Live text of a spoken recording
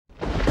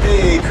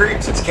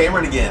creeps, it's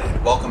Cameron again,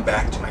 and welcome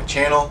back to my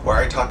channel where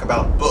I talk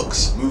about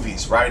books,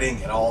 movies,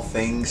 writing, and all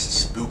things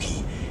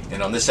spooky.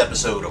 And on this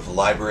episode of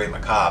Library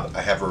Macabre,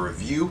 I have a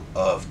review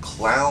of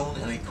Clown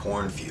in a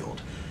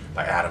Cornfield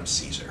by Adam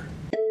Cesare.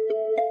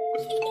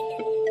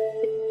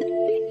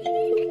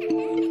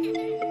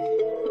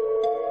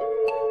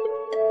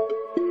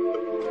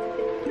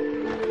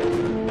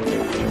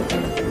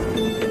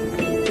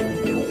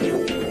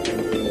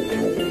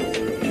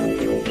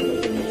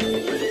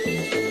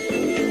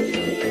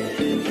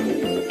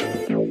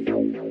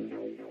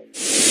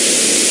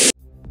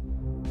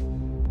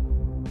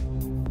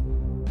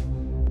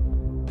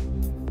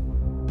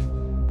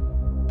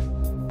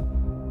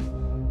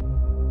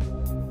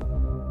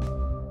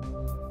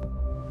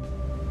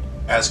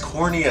 As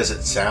corny as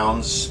it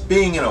sounds,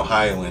 being an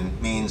Ohioan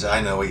means I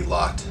know a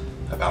lot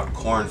about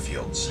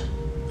cornfields.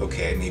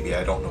 Okay, maybe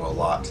I don't know a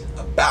lot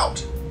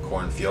about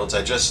cornfields,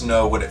 I just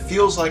know what it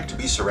feels like to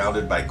be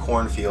surrounded by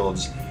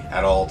cornfields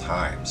at all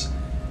times.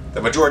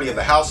 The majority of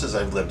the houses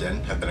I've lived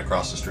in have been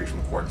across the street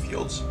from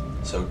cornfields,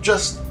 so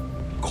just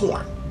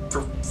corn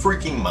for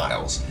freaking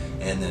miles.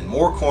 And then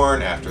more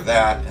corn after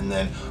that, and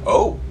then,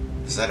 oh,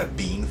 is that a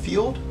bean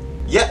field?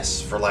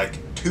 Yes, for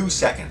like 2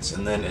 seconds,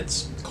 and then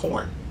it's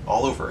corn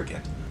all over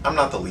again. I'm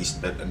not the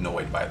least bit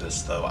annoyed by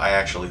this though. I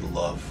actually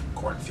love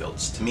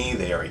cornfields. To me,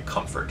 they are a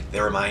comfort. They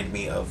remind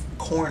me of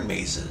corn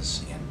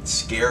mazes and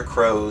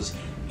scarecrows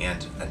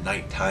and a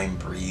nighttime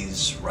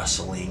breeze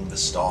rustling the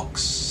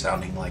stalks,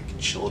 sounding like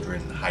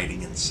children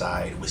hiding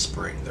inside,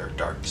 whispering their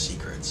dark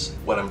secrets.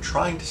 What I'm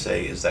trying to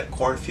say is that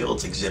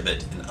cornfields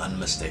exhibit an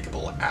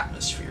unmistakable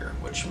atmosphere,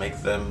 which make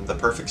them the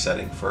perfect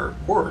setting for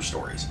horror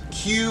stories.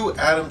 Cue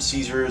Adam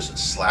Cesare's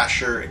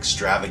slasher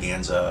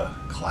extravaganza,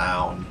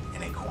 Clown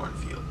in a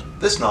Cornfield.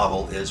 This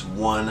novel is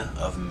one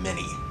of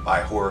many by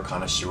horror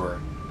connoisseur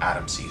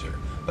Adam Cesare,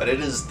 but it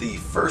is the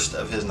first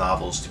of his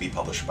novels to be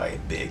published by a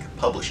big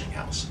publishing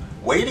house.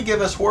 Way to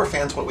give us horror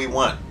fans what we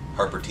want,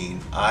 Harper Teen.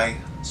 I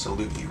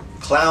salute you.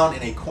 Clown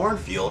in a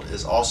Cornfield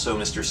is also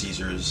Mr.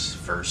 Cesare's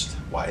first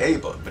YA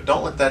book, but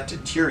don't let that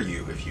deter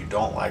you if you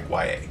don't like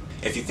YA.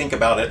 If you think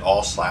about it,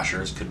 all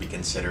slashers could be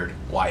considered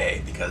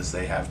YA because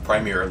they have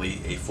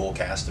primarily a full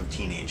cast of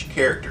teenage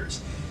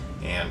characters.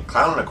 And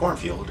Clown in a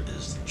Cornfield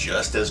is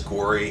just as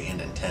gory and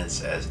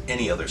intense as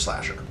any other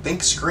slasher.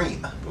 Think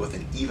Scream, but with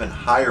an even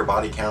higher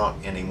body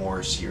count and a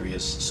more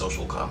serious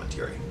social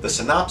commentary. The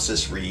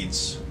synopsis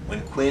reads,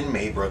 when Quinn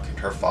Maybrook and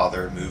her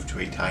father moved to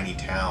a tiny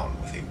town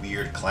with a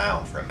weird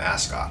clown for a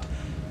mascot,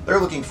 they're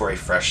looking for a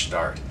fresh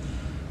start.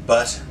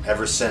 But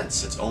ever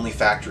since its only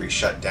factory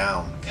shut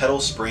down, Kettle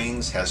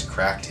Springs has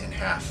cracked in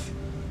half.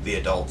 The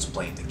adults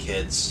blame the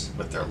kids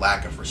with their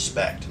lack of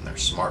respect and their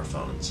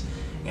smartphones,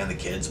 and the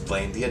kids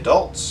blame the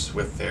adults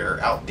with their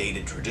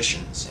outdated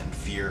traditions and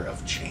fear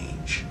of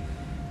change.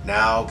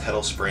 Now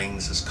Kettle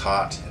Springs is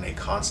caught in a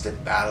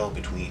constant battle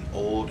between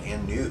old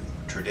and new,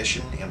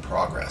 tradition and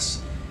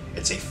progress.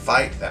 It's a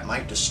fight that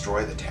might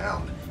destroy the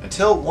town,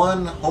 until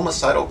one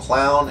homicidal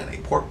clown in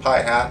a pork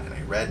pie hat and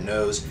a red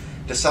nose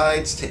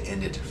decides to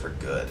end it for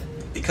good.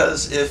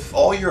 Because if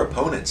all your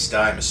opponents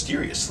die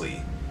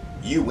mysteriously,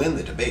 you win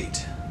the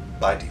debate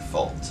by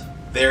default.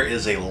 There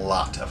is a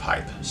lot of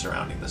hype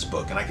surrounding this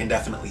book, and I can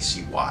definitely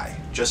see why.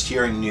 Just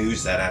hearing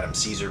news that Adam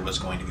Cesare was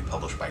going to be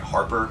published by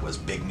Harper was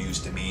big news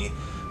to me,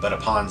 but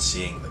upon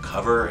seeing the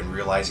cover and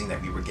realizing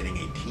that we were getting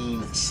a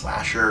teen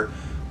slasher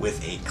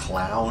with a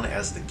clown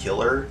as the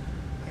killer,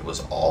 I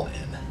was all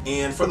in.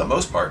 And for the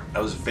most part,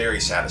 I was very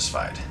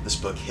satisfied. This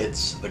book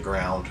hits the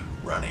ground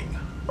running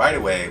right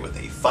away with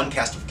a fun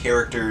cast of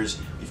characters.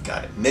 We've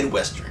got a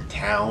Midwestern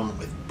town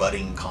with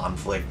budding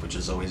conflict, which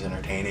is always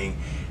entertaining.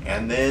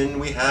 And then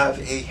we have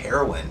a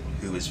heroine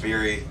who is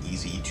very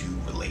easy to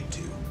relate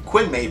to.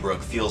 Quinn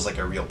Maybrook feels like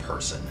a real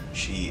person.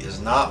 She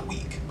is not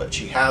weak, but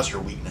she has her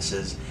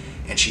weaknesses,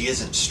 and she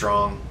isn't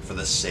strong for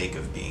the sake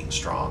of being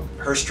strong.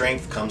 Her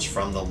strength comes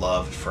from the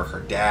love for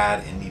her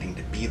dad and needing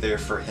to be there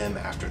for him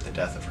after the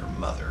death of her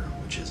mother,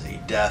 which is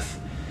a death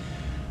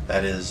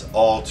that is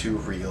all too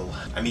real.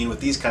 I mean, with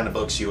these kind of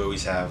books, you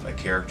always have a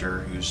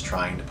character who's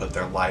trying to put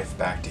their life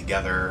back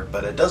together,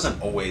 but it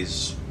doesn't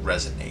always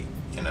resonate,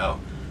 you know?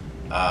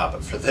 But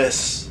for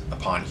this,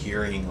 upon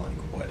hearing like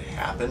what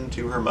happened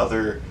to her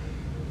mother,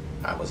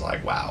 I was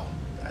like, wow,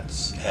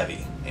 that's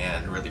heavy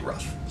and really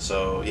rough.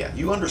 So yeah,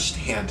 you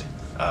understand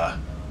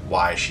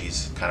why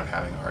she's kind of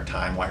having a hard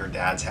time, why her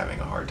dad's having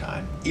a hard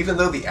time. Even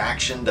though the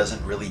action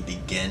doesn't really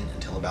begin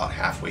until about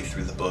halfway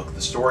through the book,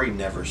 the story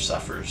never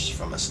suffers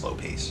from a slow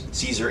pace.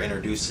 Cesare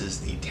introduces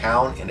the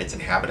town and its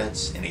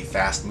inhabitants in a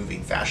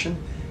fast-moving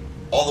fashion,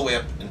 all the way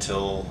up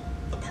until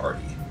the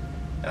party.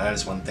 And that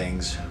is when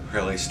things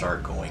really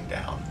start going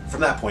down.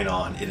 From that point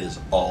on, it is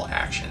all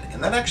action.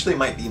 And that actually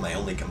might be my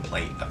only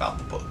complaint about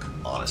the book,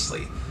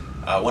 honestly.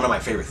 One of my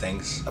favorite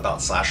things about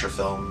slasher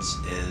films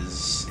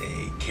is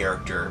a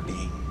character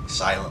being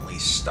silently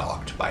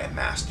stalked by a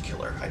masked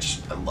killer. I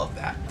love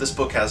that. This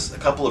book has a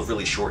couple of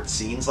really short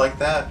scenes like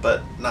that,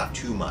 but not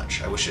too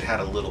much. I wish it had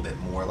a little bit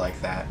more like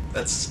that.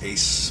 That's a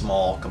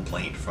small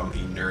complaint from a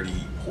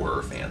nerdy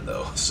horror fan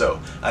though. So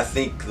I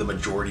think the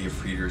majority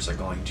of readers are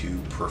going to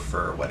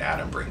prefer what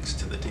Adam brings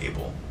to the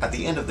table. At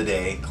the end of the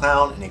day,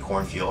 Clown in a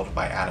Cornfield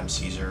by Adam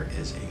Cesare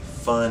is a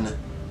fun,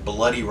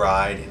 bloody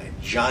ride and a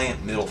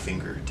giant middle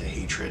finger to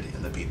hatred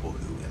and the people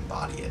who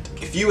embody it.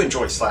 If you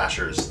enjoy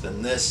slashers,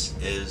 then this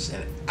is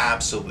an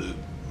absolute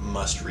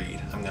must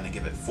read. I'm going to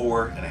give it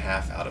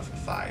 4.5 out of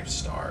 5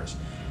 stars.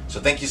 So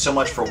thank you so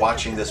much for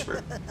watching this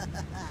review.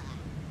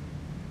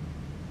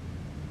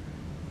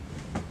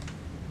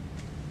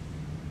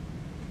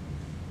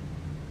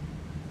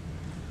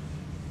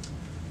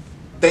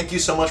 Thank you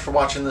so much for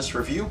watching this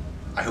review.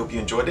 I hope you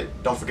enjoyed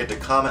it. Don't forget to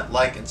comment,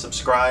 like, and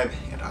subscribe,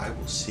 and I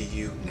will see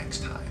you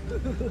next time.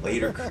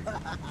 Later. What the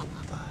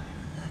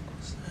heck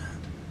was that?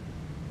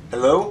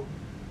 Hello?